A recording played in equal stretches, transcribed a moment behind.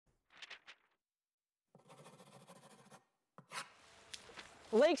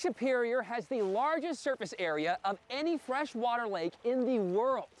Lake Superior has the largest surface area of any freshwater lake in the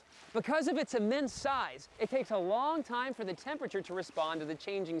world. Because of its immense size, it takes a long time for the temperature to respond to the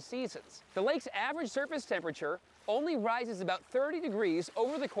changing seasons. The lake's average surface temperature only rises about 30 degrees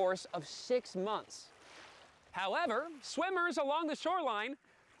over the course of 6 months. However, swimmers along the shoreline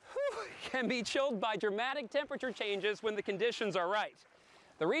can be chilled by dramatic temperature changes when the conditions are right.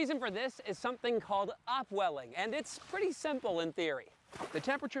 The reason for this is something called upwelling, and it's pretty simple in theory. The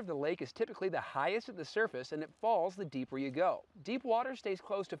temperature of the lake is typically the highest at the surface, and it falls the deeper you go. Deep water stays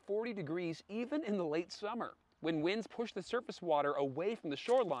close to 40 degrees even in the late summer. When winds push the surface water away from the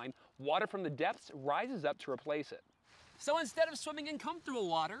shoreline, water from the depths rises up to replace it. So instead of swimming in comfortable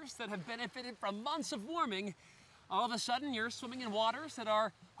waters that have benefited from months of warming, all of a sudden you're swimming in waters that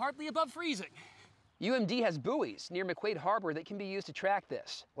are hardly above freezing. UMD has buoys near McQuaid Harbor that can be used to track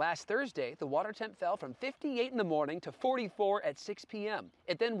this. Last Thursday, the water temp fell from 58 in the morning to 44 at 6 p.m.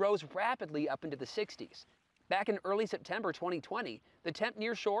 It then rose rapidly up into the 60s. Back in early September 2020, the temp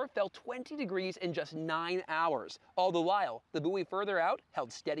near shore fell 20 degrees in just 9 hours. All the while, the buoy further out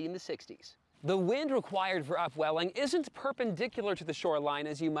held steady in the 60s. The wind required for upwelling isn't perpendicular to the shoreline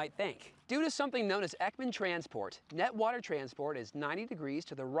as you might think. Due to something known as Ekman transport, net water transport is 90 degrees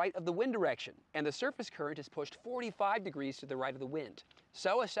to the right of the wind direction, and the surface current is pushed 45 degrees to the right of the wind.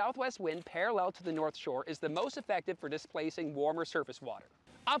 So a southwest wind parallel to the north shore is the most effective for displacing warmer surface water.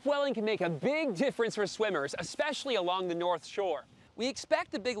 Upwelling can make a big difference for swimmers, especially along the north shore. We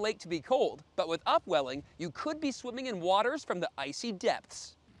expect the big lake to be cold, but with upwelling, you could be swimming in waters from the icy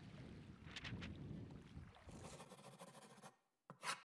depths.